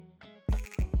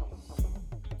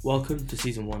Welcome to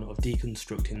Season 1 of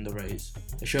Deconstructing the Raise,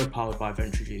 a show powered by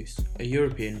Venturejuice, a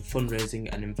European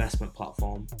fundraising and investment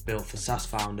platform built for SaaS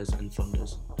founders and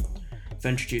funders.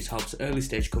 Venturejuice helps early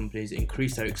stage companies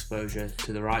increase their exposure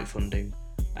to the right funding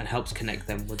and helps connect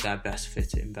them with their best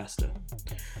fit investor.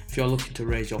 If you're looking to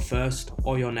raise your first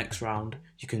or your next round,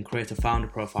 you can create a founder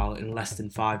profile in less than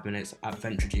 5 minutes at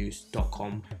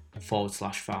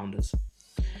venturejuice.com/founders.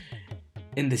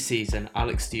 In this season,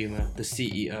 Alex Stumer, the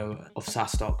CEO of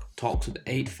SaaStock, talks with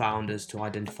 8 founders to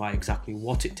identify exactly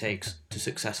what it takes to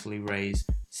successfully raise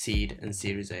seed and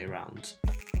Series A rounds.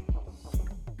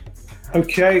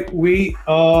 Okay, we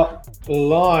are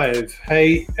live.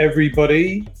 Hey,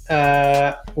 everybody.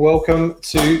 Welcome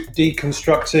to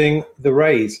Deconstructing the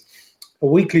Raise, a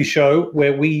weekly show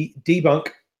where we debunk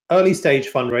early stage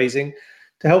fundraising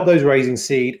to help those raising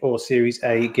seed or Series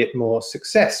A get more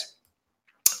success.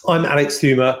 I'm Alex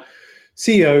Stumer,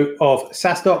 CEO of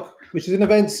SaaStock, which is an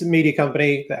events and media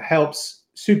company that helps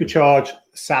supercharge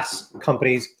SaaS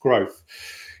companies' growth.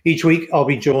 Each week, I'll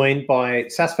be joined by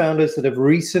SaaS founders that have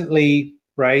recently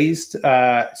raised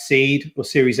seed or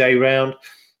Series A round.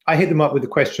 I hit them up with the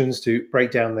questions to break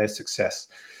down their success,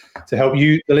 to help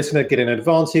you, the listener, get an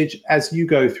advantage as you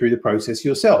go through the process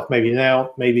yourself, maybe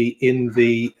now, maybe in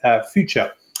the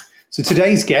future. So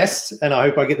today's guest, and I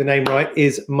hope I get the name right,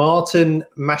 is Martin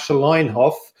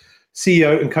Mascheleinhoff,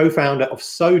 CEO and co-founder of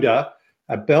Soda,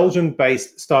 a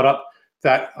Belgian-based startup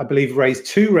that I believe raised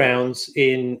 2 rounds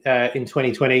in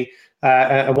 2020,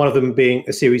 and one of them being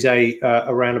a Series A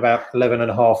around about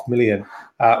 11.5 million.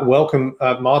 Welcome,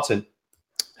 Martin.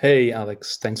 Hey,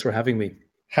 Alex. Thanks for having me.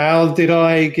 How did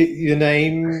I get your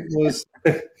name?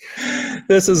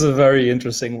 This is a very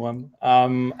interesting one.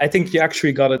 I think you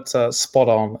actually got it spot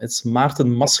on. It's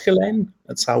Maarten Maschelein.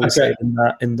 That's how we say it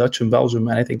in Dutch and Belgium.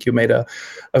 And I think you made a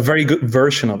very good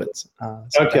version of it.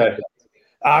 Okay.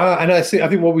 And I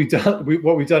think what we've done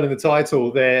in the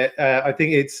title there, I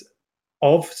think it's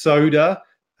of Soda.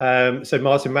 So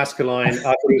Martin Maschelein, I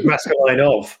thought it was Maschelein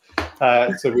of.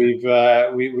 So we've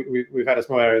had a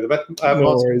small area there. But No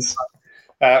Martin, worries.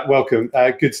 welcome.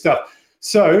 Good stuff.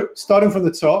 So starting from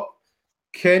the top,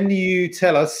 can you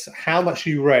tell us how much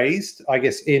you raised, I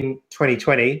guess, in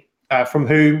 2020, from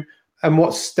whom, and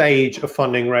what stage of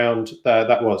funding round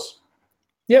that was?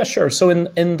 Yeah, sure. So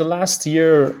in the last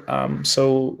year,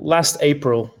 so last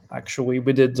April, actually,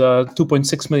 we did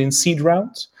 2.6 million seed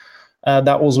round.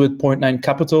 That was with Point 9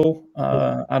 Capital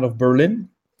out of Berlin.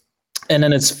 And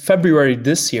then it's February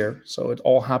this year, so it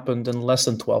all happened in less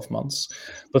than 12 months.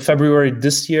 But February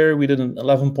this year, we did an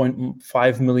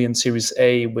 11.5 million Series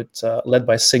A with led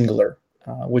by Singular,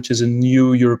 which is a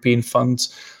new European fund,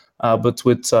 but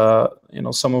with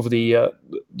some of the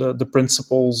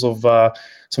principles of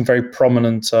some very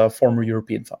prominent former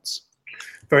European funds.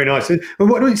 Very nice. And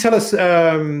what do you tell us?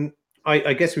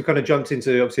 I guess we've kind of jumped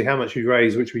into obviously how much you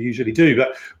raise, which we usually do.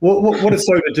 But what does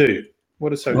Soda do?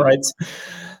 What does Soda do?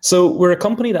 So we're a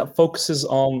company that focuses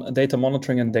on data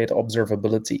monitoring and data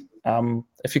observability.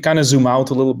 If you kind of zoom out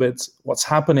a little bit, what's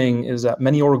happening is that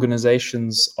many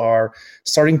organizations are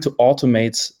starting to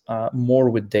automate more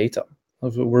with data.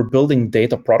 We're building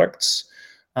data products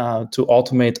to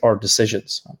automate our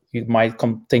decisions. You might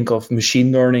think of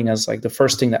machine learning as like the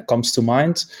first thing that comes to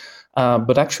mind,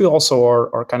 but actually also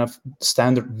our kind of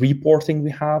standard reporting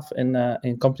we have in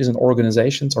companies and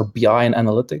organizations, or BI and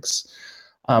analytics.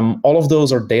 All of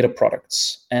those are data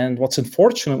products. And what's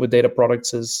unfortunate with data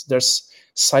products is there's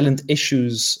silent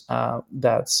issues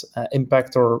that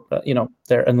impact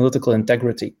their analytical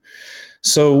integrity.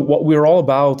 So what we're all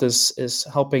about is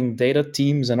helping data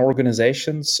teams and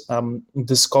organizations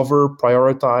discover,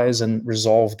 prioritize, and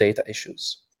resolve data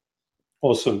issues.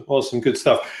 Awesome. Good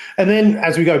stuff. And then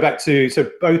as we go back to,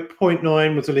 so both Point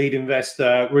 9 was a lead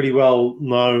investor, really well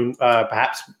known,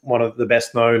 perhaps one of the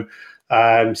best known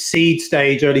seed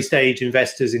stage, early stage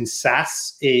investors in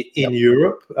SaaS in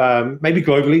Europe, maybe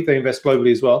globally. They invest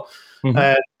globally as well.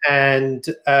 Mm-hmm. And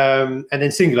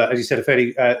then Singular, as you said, a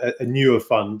fairly a newer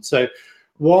fund. So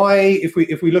why, if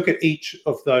we look at each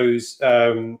of those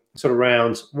sort of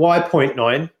rounds, why Point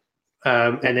 9,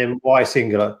 and then why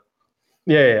Singular?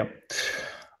 Yeah.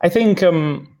 I think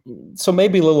so.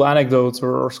 Maybe a little anecdote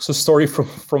or a story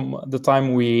from the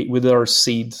time we did our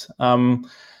seed.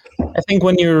 I think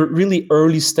when you're really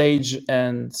early stage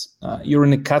and you're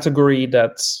in a category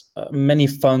that many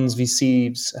funds,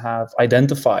 VCs have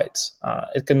identified,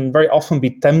 it can very often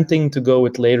be tempting to go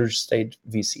with later stage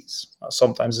VCs.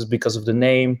 Sometimes it's because of the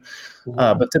name,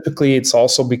 but typically it's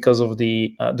also because of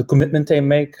the commitment they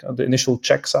make, the initial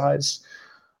check size.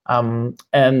 And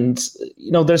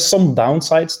there's some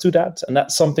downsides to that, and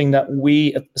that's something that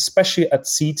we, especially at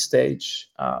seed stage,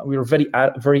 we were very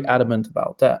adamant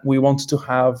about. That we wanted to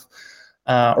have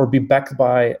or be backed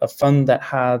by a fund that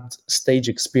had stage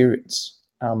experience,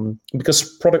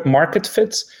 because product market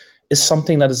fit is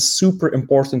something that is super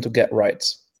important to get right.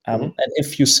 And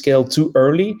if you scale too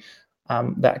early,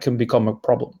 that can become a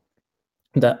problem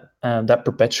that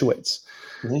perpetuates.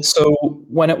 So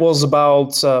when it was about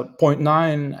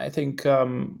 0.9, I think,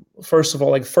 first of all,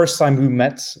 like first time we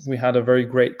met, we had a very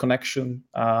great connection.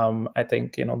 I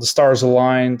think, the stars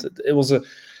aligned. It was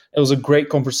a great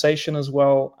conversation as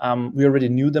well. We already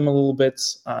knew them a little bit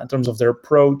in terms of their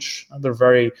approach. They're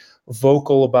very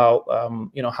vocal about,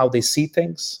 how they see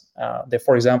things. They,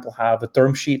 for example, have a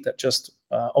term sheet that just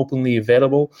openly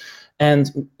available.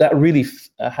 And that really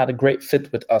had a great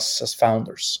fit with us as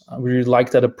founders. We really like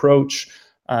that approach.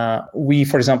 We,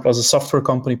 for example, as a software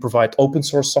company, provide open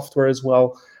source software as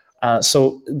well.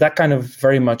 So that kind of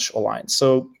very much aligned.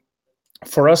 So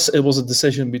for us, it was a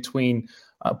decision between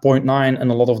 0.9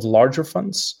 and a lot of the larger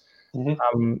funds.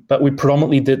 But we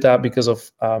predominantly did that because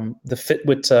of the fit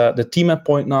with the team at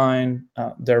 0.9,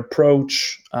 their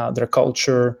approach, their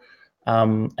culture,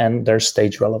 and their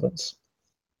stage relevance.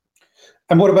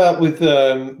 And what about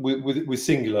with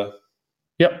Singular?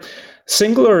 Yep,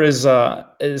 Singular is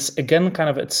again kind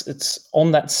of it's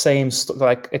on that same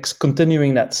it's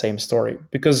continuing that same story,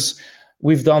 because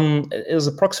we've done, it is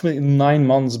approximately 9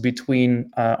 months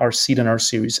between our seed and our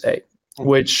Series A,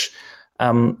 which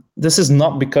this is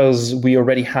not because we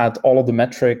already had all of the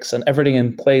metrics and everything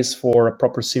in place for a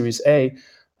proper Series A.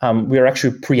 We are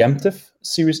actually preemptive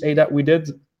Series A that we did,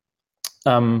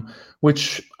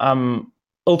 which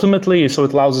ultimately, so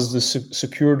it allows us to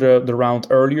secure the round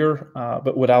earlier,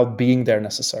 but without being there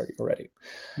necessarily already.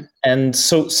 And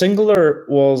so Singular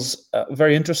was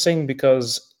very interesting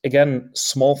because, again,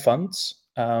 small funds,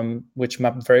 which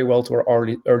map very well to our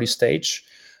early stage,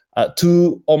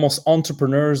 to almost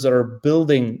entrepreneurs that are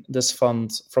building this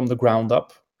fund from the ground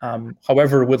up.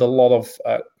 However, with a lot of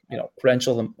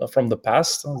credentials from the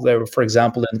past. They were, for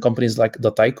example, in companies like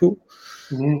Dataiku,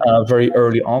 very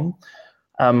early on.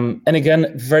 And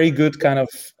again, very good kind of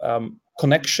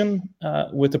connection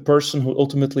with the person who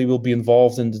ultimately will be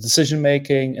involved in the decision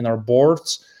making in our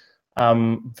boards.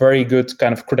 Very good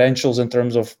kind of credentials in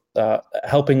terms of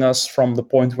helping us from the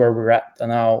point where we're at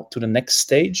now to the next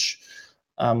stage.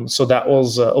 So that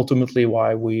was ultimately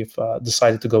why we've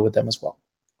decided to go with them as well.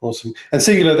 Awesome. And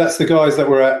Singular, that's the guys that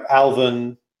were at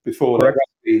Alvin before, like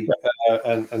rugby,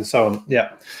 and so on.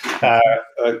 Yeah,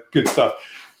 good stuff.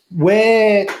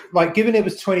 Where, like, given it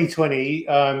was 2020,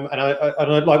 and I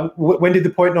don't know, like, when did the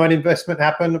 0.9 investment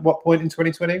happen? At what point in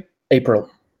 2020? April.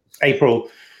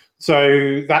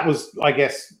 So that was, I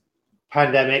guess,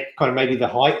 pandemic, kind of maybe the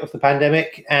height of the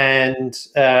pandemic, and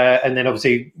then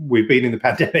obviously we've been in the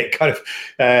pandemic kind of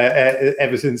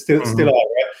ever since. Still are,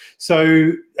 right?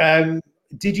 So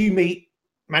did you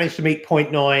manage to meet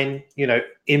 0.9,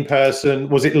 in person?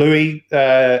 Was it Louis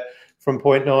from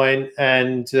 0.9?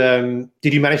 And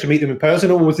did you manage to meet them in person,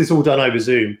 or was this all done over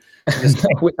Zoom?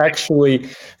 Actually,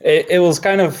 it was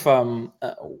kind of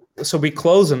so we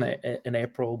closed in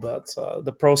April, but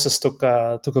the process took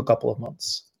a couple of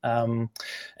months.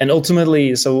 And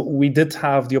ultimately, so we did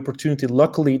have the opportunity,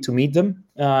 luckily, to meet them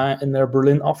in their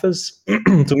Berlin office,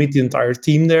 to meet the entire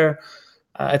team there.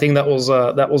 I think that was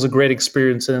a great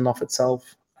experience in and of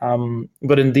itself.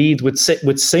 But indeed, with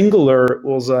Singular, it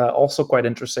was also quite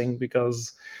interesting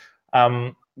because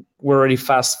we're already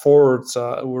fast forward.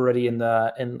 We're already in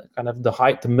kind of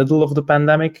the middle of the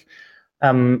pandemic.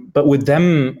 But with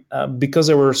them, because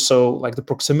they were so, like, the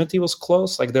proximity was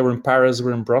close, like they were in Paris,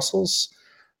 we're in Brussels.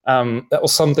 That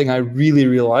was something I really,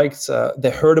 really liked.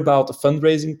 They heard about the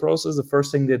fundraising process. The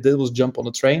first thing they did was jump on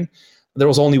a train. There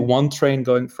was only one train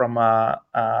going from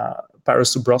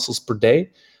Paris to Brussels per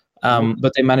day,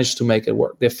 but they managed to make it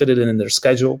work. They fit it in their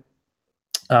schedule.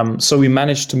 So we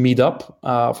managed to meet up,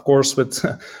 of course,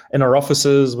 in our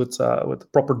offices with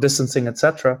proper distancing,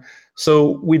 etc.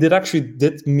 So we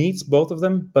did meet both of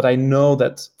them, but I know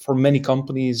that for many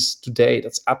companies today,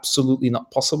 that's absolutely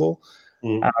not possible.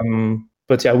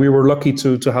 But yeah, we were lucky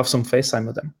to have some FaceTime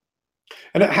with them.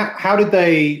 And how did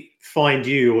they find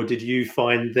you, or did you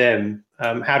find them?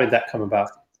 How did that come about?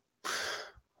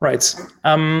 Right.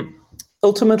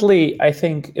 Ultimately, I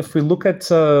think if we look at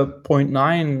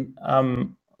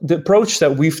 0.9, the approach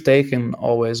that we've taken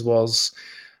always was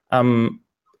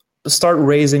start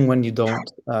raising when you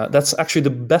don't. That's actually the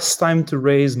best time to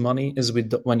raise money is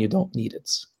when you don't need it.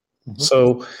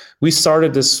 So we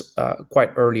started this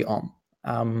quite early on.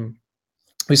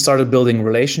 We started building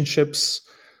relationships.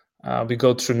 We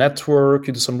go through network,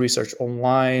 you do some research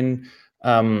online,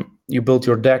 you build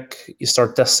your deck, you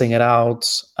start testing it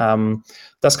out.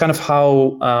 That's kind of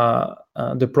how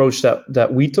the approach that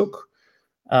we took.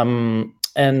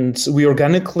 And we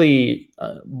organically,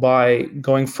 by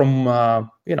going from,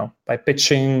 by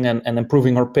pitching and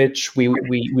improving our pitch, we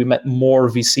met more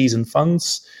VCs and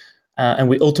funds. And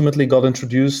we ultimately got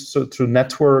introduced through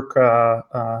network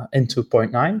into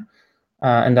Point Nine.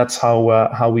 And that's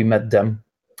how we met them.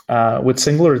 With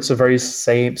Singular, it's a very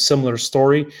similar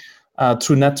story.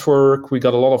 Through network, we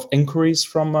got a lot of inquiries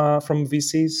from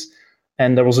VCs,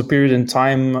 and there was a period in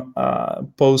time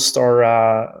post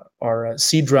our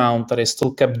seed round that I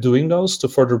still kept doing those to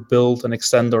further build and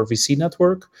extend our VC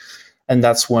network, and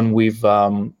that's when we've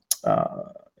when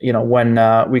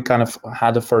we kind of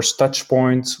had the first touch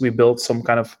points, we built some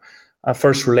kind of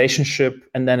first relationship,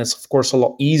 and then it's of course a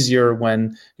lot easier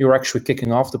when you're actually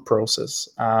kicking off the process.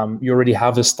 You already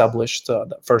have established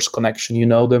that first connection, you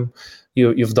know them,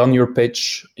 you've done your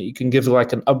pitch, you can give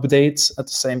like an update at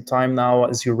the same time now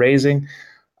as you're raising,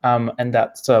 and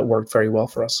that worked very well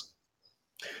for us.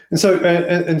 And so,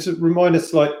 and to remind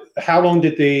us, like, how long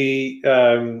did the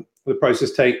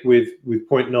process take with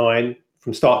Point Nine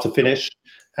from start to finish,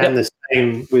 and the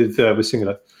same with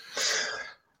Singular?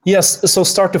 Yes, so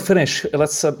start to finish.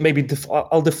 Let's maybe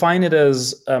I'll define it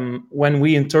as when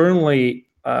we internally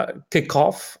kick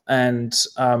off and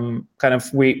kind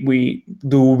of we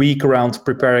do a week around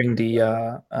preparing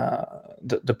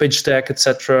the pitch deck,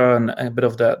 etc., and a bit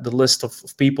of the list of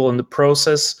people in the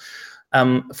process.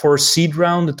 For a seed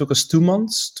round, it took us 2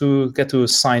 months to get to a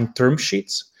signed term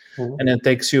sheet. And it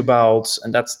takes you about,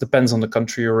 and that depends on the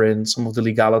country you're in, some of the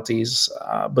legalities,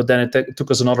 but then it took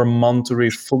us another month to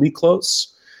really fully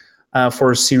close.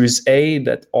 For Series A,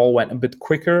 that all went a bit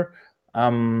quicker.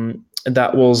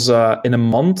 That was in a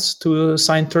month to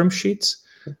sign term sheets.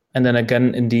 And then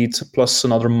again, indeed, plus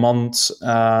another month,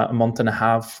 a month and a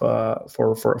half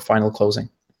for a final closing.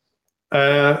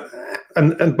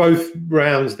 And both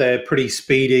rounds, they're pretty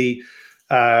speedy.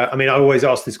 I mean, I always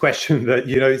ask this question, but,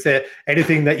 is there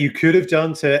anything that you could have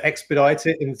done to expedite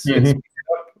it and speed it up?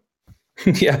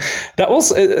 Yeah, that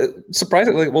was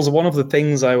surprisingly, it was one of the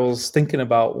things I was thinking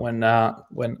about when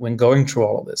going through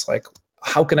all of this. Like,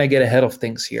 how can I get ahead of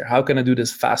things here? How can I do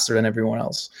this faster than everyone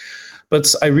else?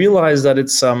 But I realized that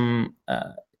it's, to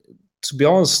be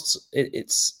honest,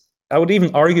 it's. I would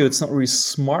even argue it's not really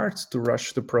smart to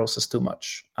rush the process too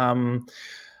much.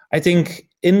 I think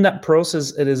in that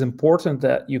process, it is important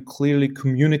that you clearly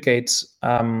communicate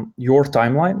your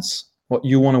timelines, what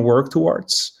you want to work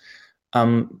towards.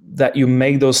 That you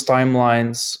make those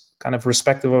timelines kind of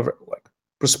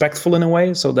respectful in a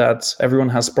way, so that everyone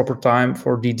has proper time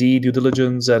for DD, due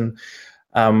diligence, and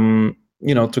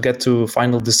to get to a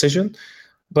final decision.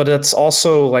 But it's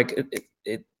also like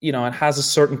it has a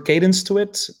certain cadence to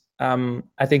it.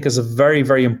 I think is a very,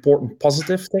 very important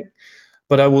positive thing.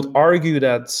 But I would argue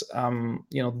that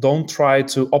don't try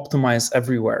to optimize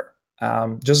everywhere.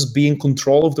 Just be in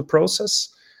control of the process.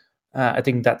 I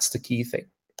think that's the key thing.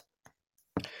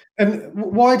 And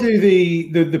why do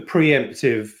the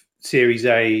preemptive Series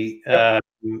A?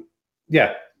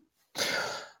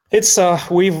 It's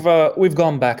we've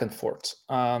gone back and forth.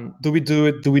 Do we do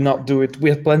it? Do we not do it?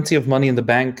 We had plenty of money in the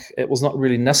bank. It was not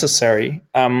really necessary.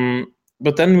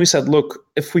 But then we said, look,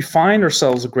 if we find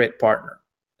ourselves a great partner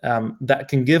that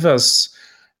can give us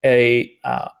a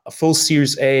full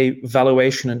Series A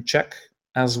valuation and check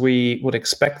as we would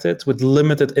expect it, with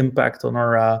limited impact on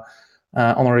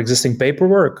our existing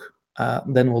paperwork,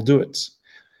 then we'll do it.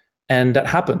 And that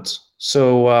happened.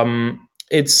 So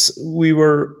we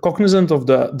were cognizant of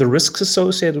the risks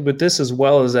associated with this, as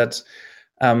well as that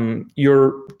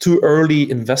you're too early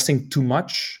investing too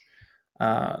much.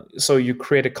 So you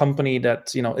create a company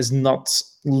that is not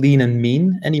lean and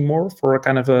mean anymore for a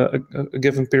kind of a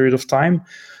given period of time,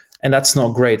 and that's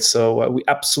not great. So we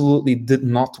absolutely did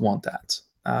not want that.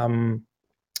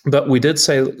 But we did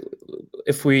say,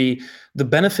 the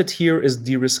benefit here is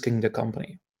de-risking the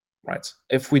company, right?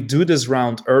 If we do this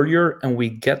round earlier and we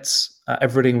get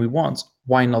everything we want,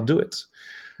 why not do it?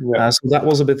 Yeah. So that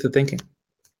was a bit the thinking.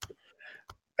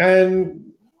 And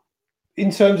in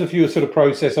terms of your sort of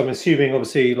process, I'm assuming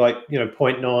obviously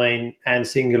Point Nine and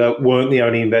Singular weren't the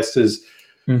only investors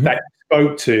that you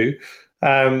spoke to.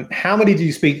 How many did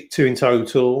you speak to in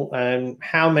total, and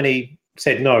how many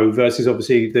said no versus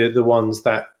obviously the ones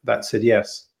that said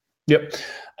yes? Yep.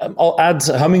 I'll add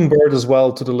Hummingbird as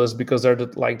well to the list, because they're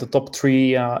the top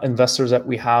 3 investors that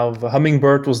we have.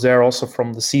 Hummingbird was there also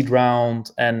from the seed round,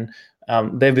 and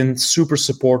they've been super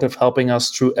supportive, helping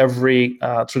us through through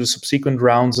the subsequent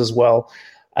rounds as well.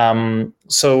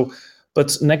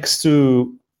 But next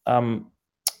to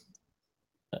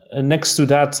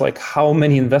that, like how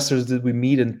many investors did we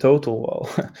meet in total? Well,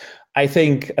 I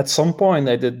think at some point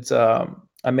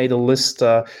I made a list.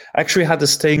 I actually had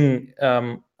this thing.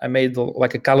 I made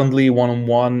like a Calendly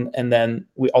one-on-one, and then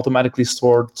we automatically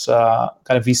stored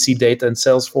kind of VC data in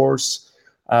Salesforce.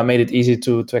 Made it easy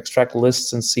to extract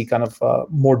lists and see kind of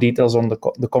more details on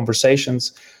the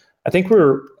conversations. I think we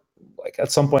were like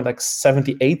at some point like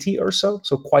 70, 80 or so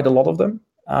quite a lot of them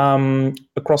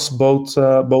across both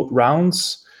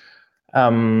rounds.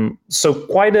 So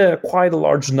quite a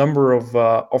large number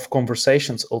of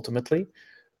conversations ultimately.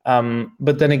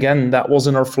 But then again, that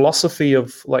wasn't our philosophy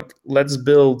of like, let's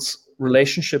build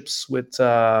relationships with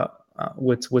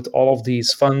all of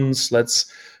these funds. Let's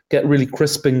get really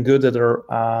crisp and good at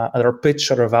our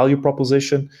pitch, at our value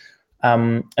proposition.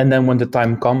 And then when the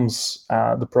time comes,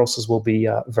 the process will be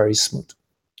very smooth.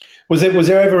 Was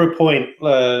there ever a point,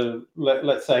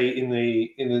 let's say in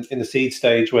the seed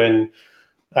stage, when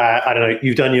I don't know,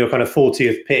 you've done your kind of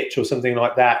 40th pitch or something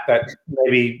like that, that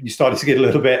maybe you started to get a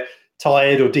little bit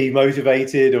tired or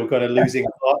demotivated or kind of losing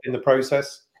heart in the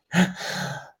process?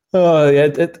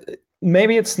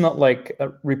 Maybe it's not like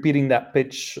repeating that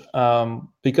pitch,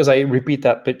 because I repeat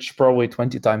that pitch probably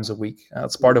 20 times a week.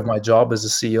 It's part of my job as a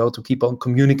CEO to keep on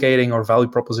communicating our value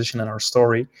proposition and our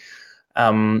story.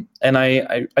 And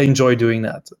I enjoy doing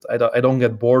that. I don't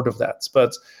get bored of that.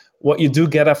 But what you do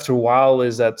get after a while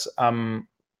is that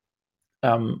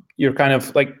you're kind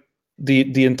of like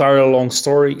the entire long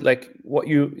story. Like what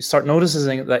you start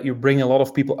noticing that you bring a lot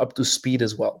of people up to speed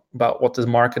as well about what the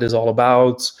market is all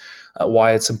about,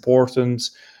 why it's important,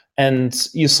 and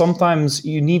sometimes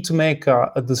you need to make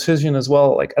a decision as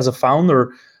well. Like as a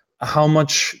founder, how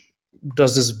much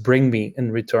does this bring me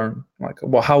in return? Like,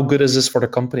 well, how good is this for the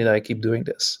company that I keep doing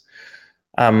this?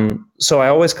 So I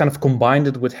always kind of combined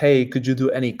it with, hey, could you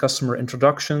do any customer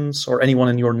introductions or anyone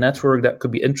in your network that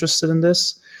could be interested in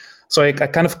this? So I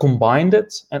kind of combined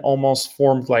it and almost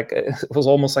formed like, it was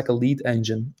almost like a lead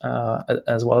engine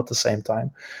as well at the same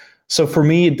time. So for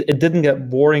me, it didn't get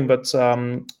boring, but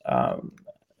after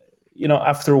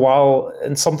a while,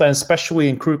 and sometimes especially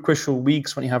in crucial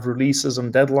weeks when you have releases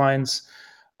and deadlines,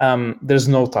 there's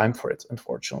no time for it,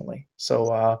 unfortunately.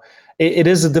 So it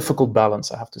is a difficult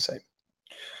balance, I have to say.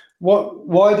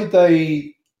 Why did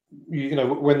they,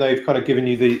 when they've kind of given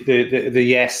you the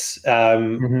yes, what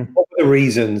were the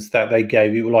reasons that they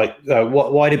gave you? Like,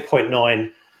 why did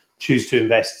Point9 choose to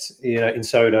invest, in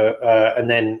Soda, and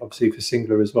then obviously for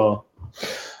Singular as well?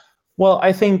 Well,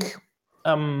 I think,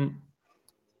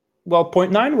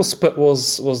 Point9 was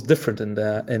different in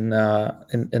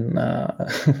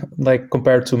like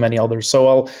compared to many others.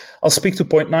 So I'll speak to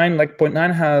Point9. Like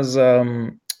Point9 has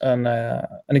an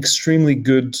extremely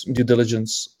good due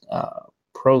diligence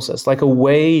process, like a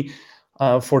way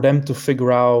for them to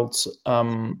figure out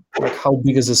like how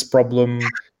big is this problem,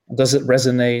 does it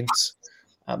resonate?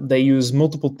 They use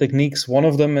multiple techniques. One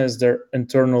of them is their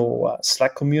internal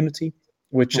Slack community,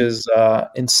 which is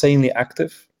insanely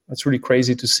active. It's really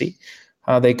crazy to see.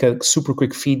 They get super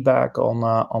quick feedback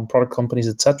on product companies,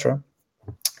 etc.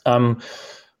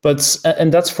 But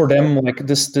that's for them, like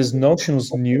this notion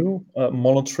was new,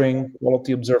 monitoring,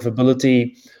 quality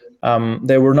observability.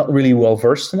 They were not really well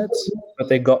versed in it, but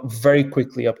they got very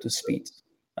quickly up to speed.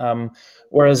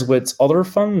 Whereas with other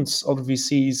funds, other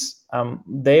VCs,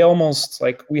 they almost,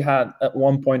 like we had at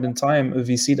one point in time a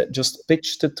VC that just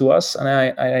pitched it to us, and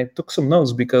I took some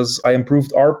notes because I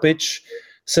improved our pitch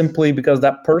simply because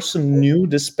that person knew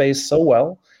this space so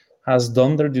well, has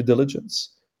done their due diligence.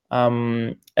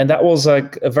 And that was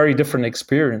like a very different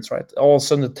experience, right? All of a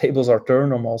sudden the tables are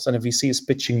turned almost, and a VC is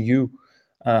pitching you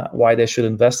why they should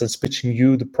invest. It's pitching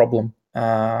you the problem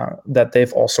that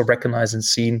they've also recognized and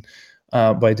seen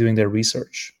by doing their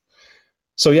research.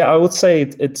 So yeah, I would say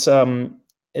it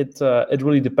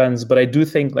really depends, but I do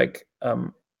think like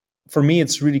for me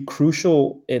it's really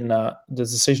crucial in the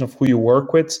decision of who you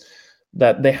work with,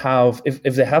 that they have, if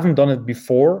they haven't done it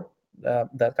before, that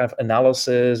kind of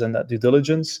analysis and that due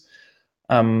diligence,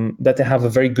 that they have a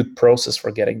very good process for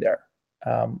getting there.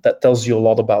 That tells you a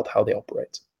lot about how they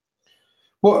operate.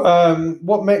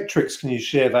 What metrics can you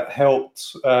share that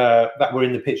helped, that were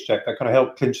in the pitch deck, that kind of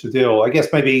helped clinch the deal? I guess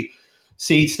maybe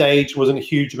seed stage wasn't a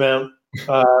huge amount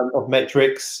of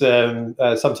metrics.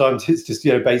 Sometimes it's just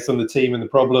based on the team and the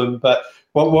problem. But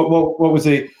what was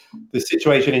the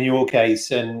situation in your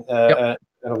case, and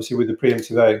obviously with the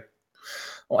preemptive A?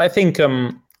 Well, I think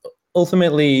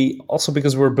ultimately, also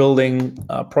because we're building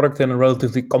a product in a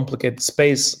relatively complicated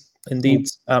space, indeed,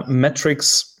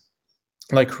 metrics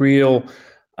like real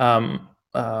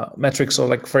metrics are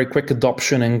like very quick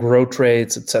adoption and growth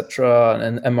rates, etc.,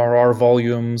 and MRR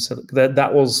volumes.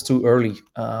 That was too early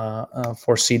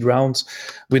for seed rounds.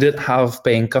 We did have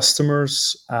paying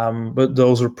customers, but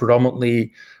those were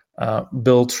predominantly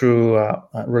built through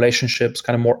relationships,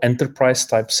 kind of more enterprise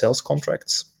type sales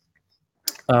contracts.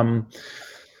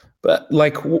 But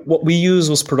like what we use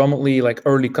was predominantly like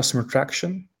early customer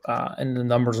traction and the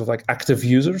numbers of like active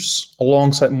users,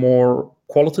 alongside more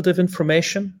qualitative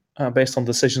information based on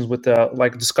decisions with the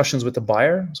like discussions with the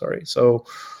buyer. So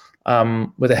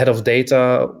with the head of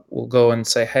data, we'll go and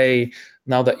say, hey,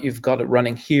 now that you've got it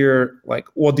running here, like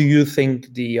what do you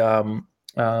think the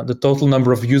total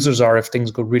number of users are if things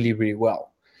go really, really well?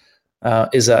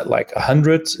 Is that like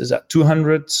 100? Is that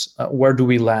 200? Where do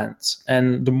we land?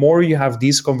 And the more you have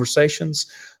these conversations,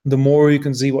 the more you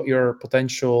can see what your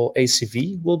potential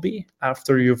ACV will be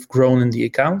after you've grown in the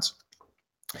account.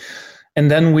 And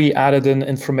then we added in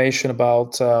information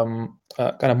about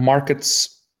kind of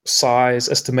markets size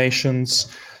estimations,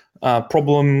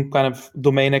 problem kind of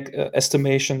domain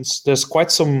estimations. There's quite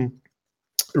some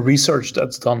research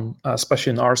that's done,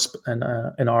 especially in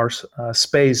our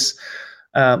space,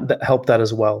 that helped that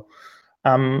as well.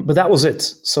 But that was it.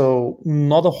 So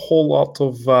not a whole lot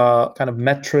of kind of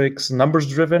metrics, numbers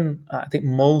driven. I think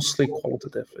mostly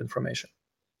qualitative information.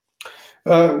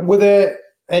 Were there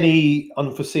any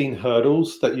unforeseen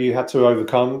hurdles that you had to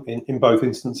overcome in both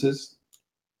instances?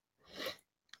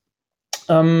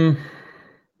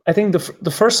 I think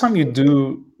the first time you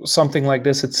do something like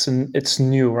this, it's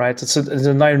new, right? It's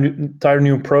an entire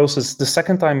new process. The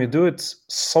second time you do it,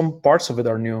 some parts of it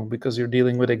are new because you're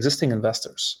dealing with existing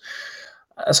investors.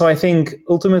 So I think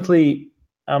ultimately,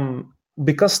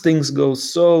 because things go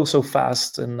so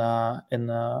fast in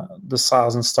the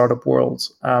SaaS and startup world,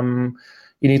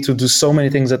 you need to do so many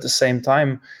things at the same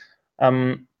time.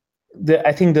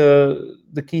 I think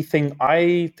the key thing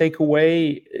I take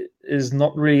away is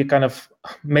not really kind of,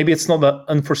 maybe it's not an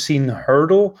unforeseen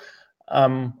hurdle,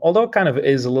 although it kind of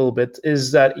is a little bit,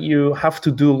 is that you have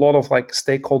to do a lot of like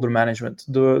stakeholder management.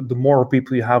 The more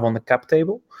people you have on the cap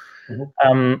table,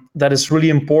 that is really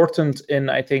important in,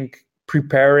 I think,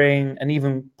 preparing and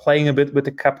even playing a bit with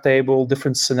the cap table,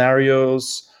 different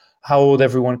scenarios, how would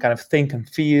everyone kind of think and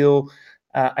feel.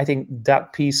 I think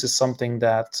that piece is something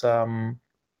that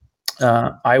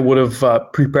I would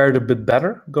have prepared a bit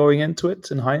better going into it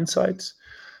in hindsight.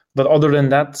 But other than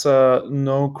that,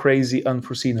 no crazy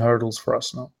unforeseen hurdles for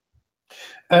us now.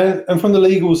 And from the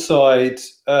legal side,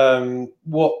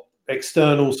 what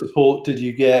external support did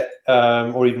you get,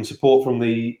 or even support from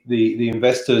the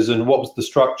investors, and what was the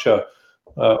structure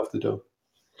of the deal?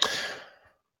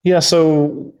 Yeah,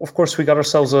 so of course we got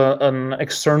ourselves an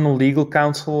external legal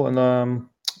counsel and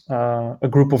a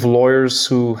group of lawyers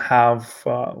who have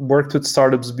worked with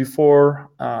startups before,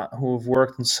 who have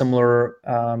worked in similar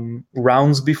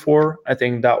rounds before. I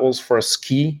think that was for us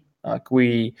key. Like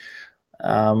we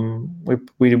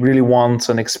really want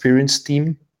an experienced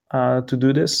team to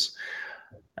do this,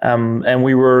 and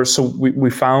we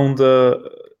found a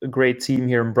great team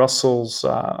here in Brussels.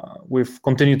 We've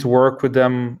continued to work with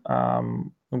them.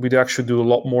 We do actually do a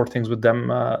lot more things with them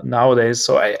nowadays.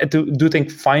 So I do think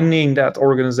finding that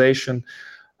organization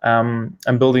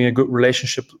and building a good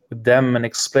relationship with them and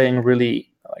explaining really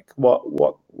like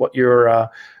what your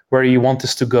where you want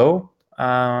this to go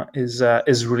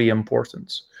is really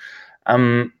important.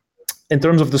 In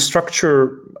terms of the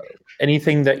structure,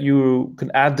 anything that you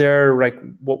can add there? Like,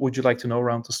 what would you like to know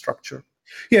around the structure?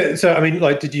 Yeah, so I mean,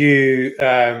 like, did you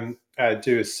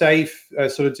do a safe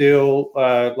sort of deal,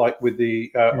 like with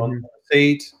the on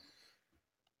seed?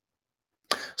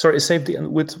 Sorry, safe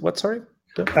with what? Sorry.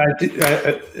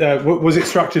 Was it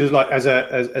structured as like as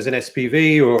an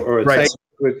SPV or a right.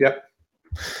 safe? Yep.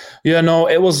 Yeah, no,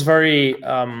 it was very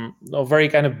kind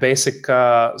of basic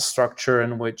structure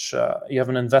in which you have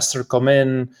an investor come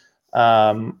in.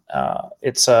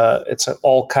 It's a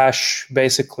all cash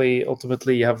basically.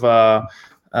 Ultimately, you have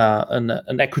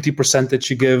an equity percentage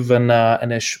you give and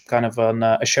a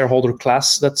shareholder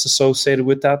class that's associated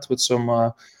with that, with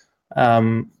some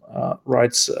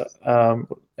rights,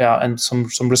 and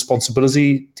some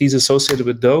responsibilities associated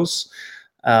with those.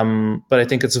 But I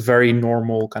think it's a very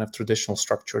normal kind of traditional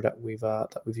structure that we've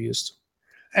used.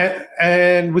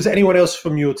 And was anyone else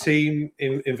from your team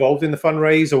involved in the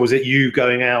fundraise, or was it you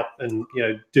going out and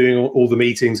doing all the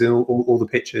meetings and all the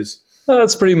pitches?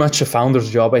 It's pretty much a founder's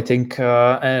job, I think,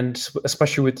 and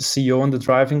especially with the CEO in the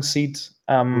driving seat.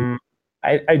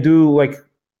 I do like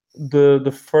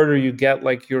the further you get,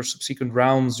 like your subsequent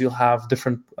rounds, you'll have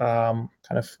different kind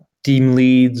of team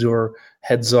leads or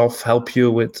heads off help you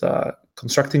with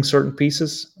constructing certain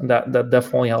pieces, and that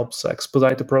definitely helps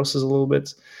expedite the process a little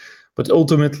bit. But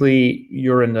ultimately,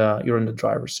 you're in the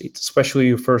driver's seat, especially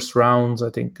your first rounds.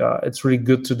 I think it's really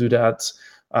good to do that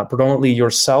predominantly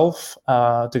yourself,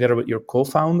 together with your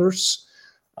co-founders.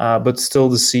 But still,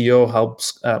 the CEO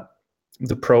helps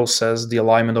the process, the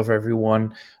alignment of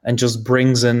everyone, and just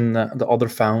brings in the other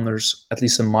founders. At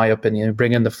least in my opinion,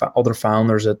 bring in the other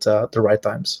founders at the right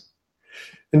times.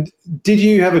 And did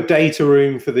you have a data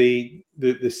room for the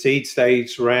seed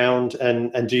stage round,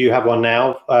 and do you have one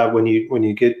now when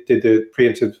you did the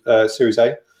preemptive Series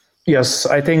A? Yes,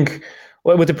 I think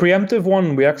with the preemptive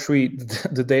one, we actually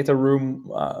the data room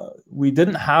we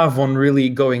didn't have one really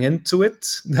going into it,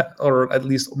 or at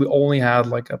least we only had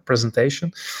like a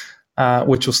presentation,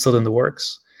 which was still in the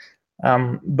works.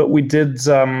 But we did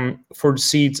for the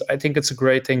seeds. I think it's a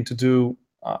great thing to do.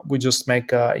 We just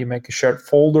make you make a shared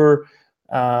folder.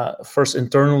 First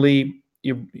internally,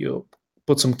 you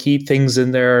put some key things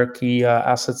in there, key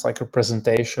assets like a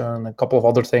presentation, a couple of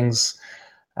other things.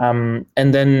 And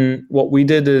then what we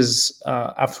did is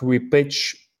after we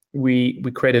pitch, we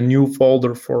create a new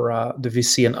folder for the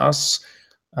VC and us,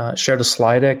 share the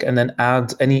slide deck, and then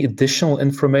add any additional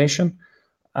information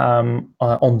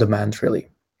on demand, really.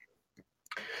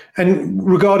 And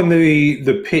regarding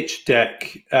the pitch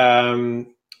deck, I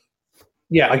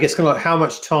guess kind of like how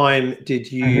much time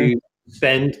did you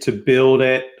spend to build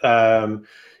it?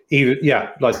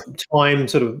 Like time,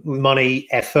 sort of money,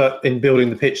 effort in building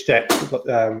the pitch deck.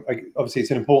 Obviously,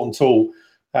 it's an important tool,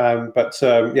 but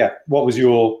what was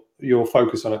your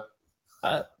focus on it?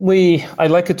 I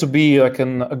like it to be like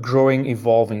a growing,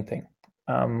 evolving thing,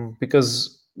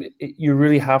 because you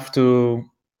really have to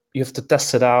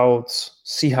test it out,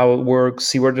 see how it works,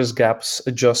 see where there's gaps,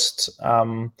 adjust.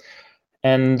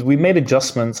 And we made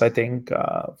adjustments, I think,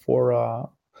 for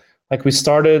like we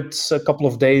started a couple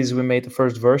of days, we made the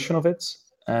first version of it,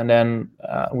 and then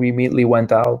we immediately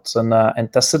went out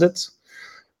and tested it.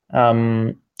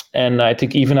 And I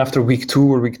think even after week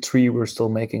 2 or week 3, we're still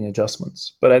making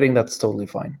adjustments. But I think that's totally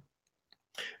fine.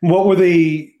 What were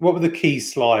the key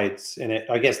slides in it?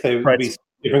 I guess there would be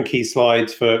different key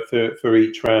slides for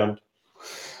each round.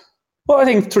 Well, I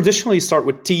think traditionally start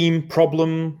with team,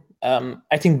 problem.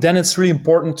 I think then it's really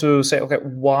important to say, okay,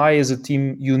 why is a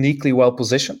team uniquely well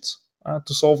positioned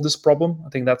to solve this problem? I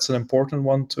think that's an important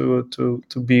one to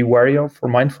be wary of or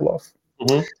mindful of.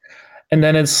 Mm-hmm. And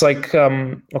then it's like,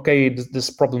 okay,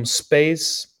 this problem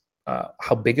space,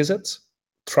 how big is it?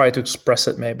 Try to express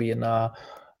it maybe in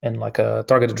like a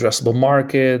target addressable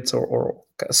market or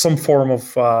some form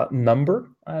of number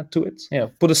to it.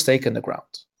 Put a stake in the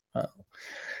ground.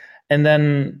 And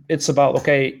then it's about,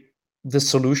 okay, the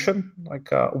solution, like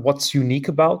what's unique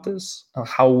about this?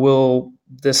 How will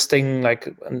this thing, like,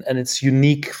 and its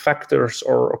unique factors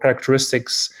or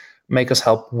characteristics make us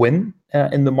help win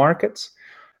in the market?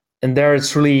 And there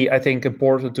it's really, I think,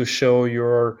 important to show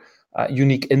your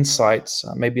unique insights.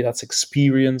 Maybe that's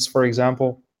experience, for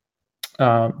example.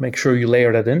 Make sure you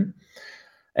layer that in.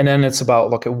 And then it's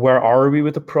about, okay, where are we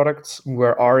with the product?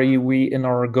 Where are we in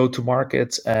our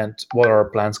go-to-market? And what are our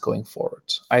plans going forward?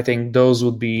 I think those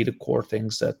would be the core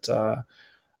things that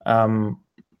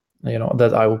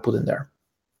that I would put in there.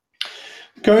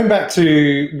 Going back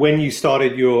to when you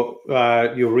started your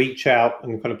reach out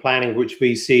and kind of planning which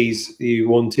VCs you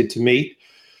wanted to meet,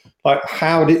 like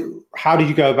how did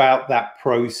you go about that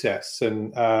process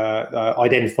and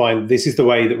identifying this is the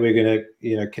way that we're going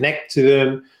to connect to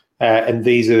them, and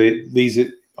these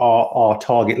are our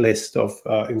target list of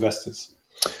investors?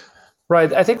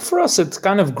 Right. I think for us it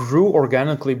kind of grew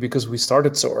organically because we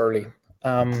started so early.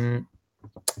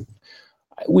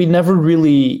 We never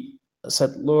really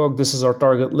said, look, this is our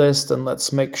target list and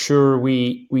let's make sure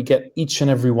we get each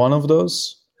and every one of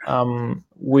those.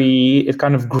 It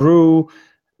kind of grew.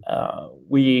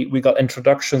 We got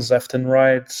introductions left and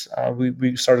right.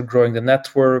 We started growing the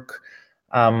network.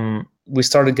 We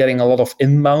started getting a lot of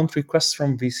inbound requests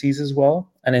from VCs as well.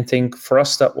 And I think for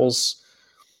us that was,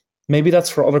 maybe that's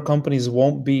for other companies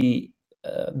won't be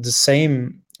the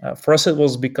same. For us it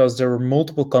was because there were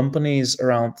multiple companies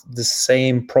around the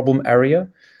same problem area,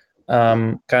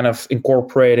 kind of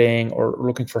incorporating or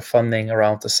looking for funding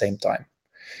around the same time,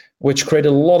 which created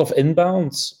a lot of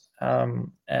inbounds.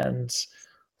 And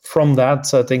from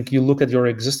that, I think you look at your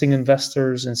existing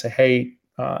investors and say, hey,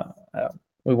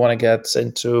 we want to get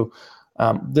into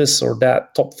this or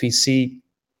that top VC.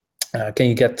 Can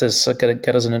you get this?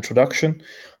 Get us an introduction?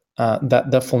 That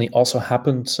definitely also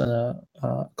happened a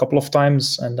couple of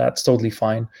times, and that's totally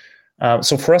fine.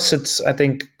 So for us, it's, I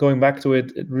think, going back to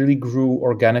it, it really grew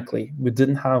organically. We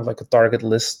didn't have like a target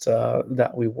list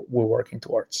that we were working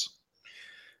towards.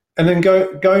 And then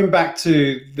going back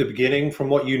to the beginning, from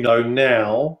what you know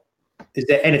now, is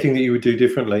there anything that you would do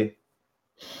differently?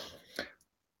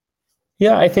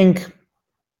 Yeah, I think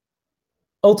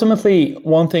ultimately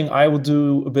one thing I would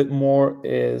do a bit more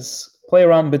is play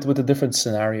around a bit with the different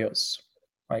scenarios.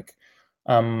 Like,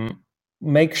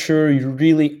 make sure you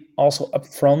really also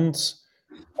upfront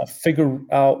figure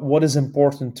out what is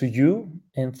important to you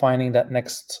in finding that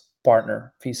next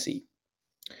partner VC.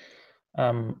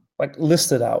 Like,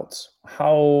 list it out.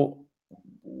 How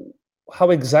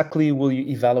exactly will you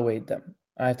evaluate them?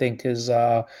 I think is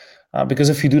because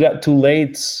if you do that too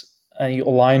late and you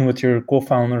align with your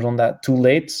co-founders on that too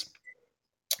late,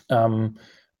 um,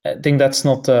 I think that's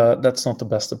not the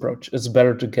best approach. It's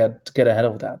better to get ahead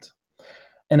of that,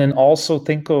 and then also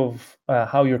think of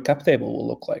how your cap table will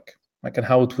look like, and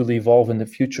how it will evolve in the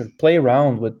future. Play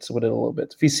around with it a little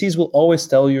bit. VCs will always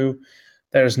tell you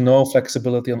there's no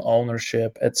flexibility on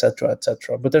ownership, etc.,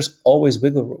 etc. But there's always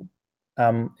wiggle room.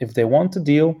 If they want a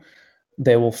deal,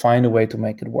 they will find a way to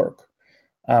make it work.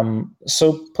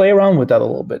 So play around with that a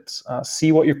little bit.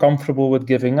 See what you're comfortable with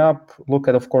giving up. Look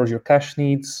at, of course, your cash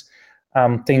needs.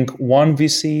 Think one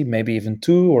VC, maybe even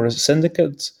two, or a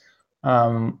syndicate,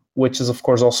 which is, of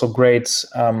course, also great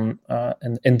in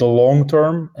the long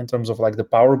term in terms of like the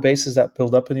power bases that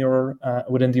build up in your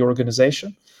within the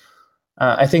organization.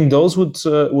 I think those would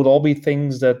all be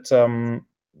things that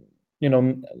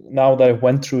now that I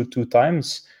went through two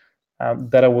times,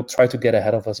 that I will try to get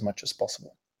ahead of as much as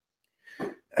possible.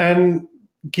 And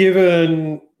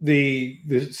given the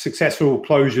successful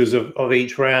closures of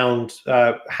each round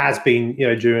has been,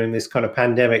 during this kind of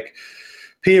pandemic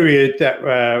period that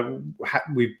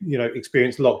we've,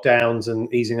 experienced lockdowns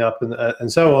and easing up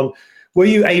and so on, were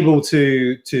you able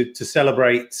to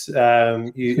celebrate,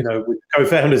 with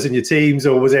co-founders in your teams,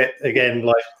 or was it again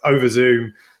like over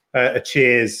Zoom, a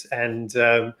cheers and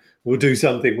we'll do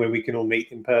something where we can all meet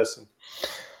in person?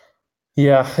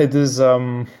 Yeah, it is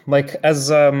like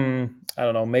as I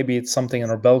don't know, maybe it's something in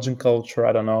our Belgian culture,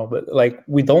 I don't know, but like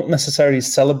we don't necessarily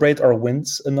celebrate our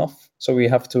wins enough. So we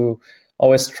have to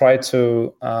always try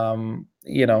to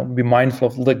be mindful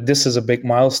of like this is a big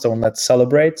milestone, let's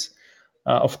celebrate.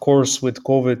 Of course, with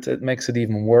COVID, it makes it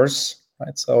even worse,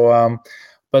 right? So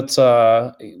but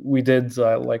we did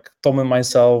like Tom and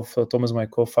myself, Tom is my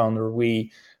co-founder,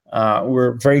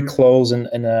 we're very close in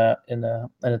a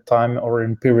time or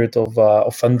in period of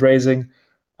fundraising.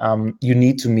 You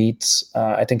need to meet.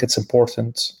 I think it's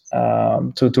important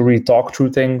to really talk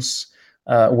through things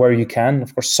where you can.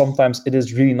 Of course, sometimes it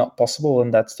is really not possible,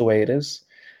 and that's the way it is.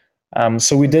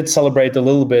 So we did celebrate a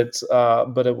little bit,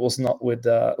 but it was not with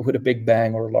a big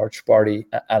bang or a large party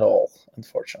at all,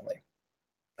 unfortunately.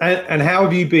 And how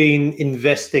have you been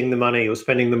investing the money or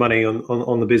spending the money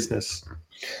on the business?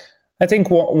 I think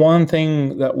one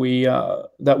thing that we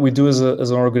do as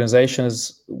an organization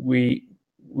is we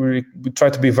try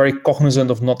to be very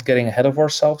cognizant of not getting ahead of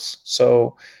ourselves.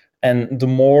 So, and the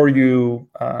more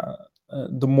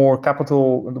the more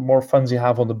capital, the more funds you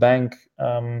have on the bank,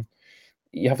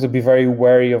 you have to be very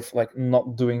wary of like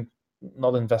not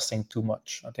investing too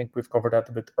much. I think we've covered that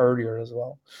a bit earlier as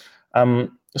well.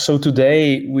 So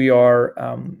today we are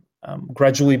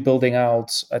gradually building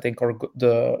out, I think,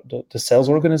 the sales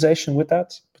organization with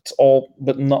that. It's all,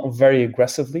 but not very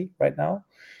aggressively right now,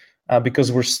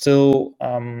 because we're still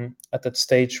at that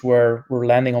stage where we're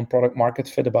landing on product market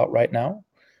fit about right now.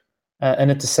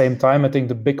 And at the same time, I think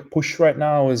the big push right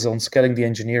now is on scaling the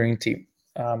engineering team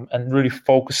and really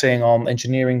focusing on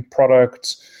engineering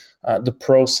products, the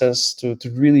process to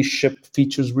really ship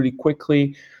features really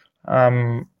quickly.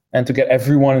 And to get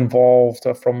everyone involved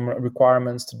from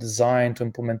requirements to design to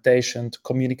implementation to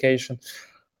communication.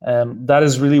 That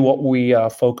is really what we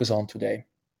focus on today.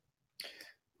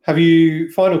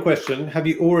 Final question, have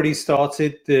you already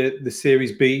started the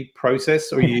Series B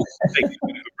process, or are you taking a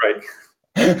bit of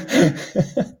a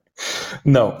break?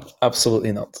 No,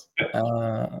 absolutely not.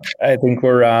 I think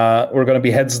we're going to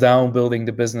be heads down building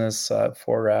the business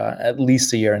for at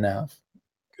least a year and a half.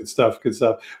 Good stuff.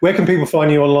 Where can people find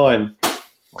you online?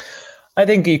 I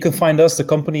think you can find us, the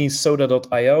company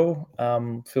soda.io.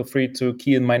 Feel free to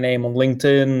key in my name on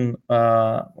LinkedIn,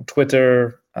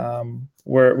 Twitter.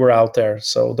 We're out there,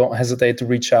 so don't hesitate to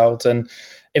reach out. And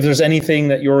if there's anything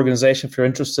that your organization, if you're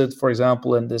interested, for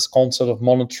example, in this concept of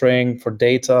monitoring for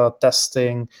data,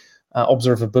 testing,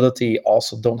 observability,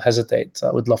 also don't hesitate.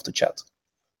 I would love to chat.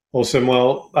 Awesome.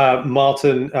 Well,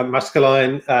 Martin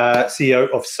Maskelyne, CEO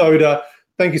of Soda,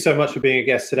 thank you so much for being a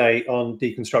guest today on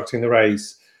Deconstructing the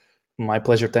Raise. My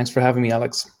pleasure. Thanks for having me,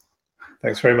 Alex.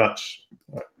 Thanks very much.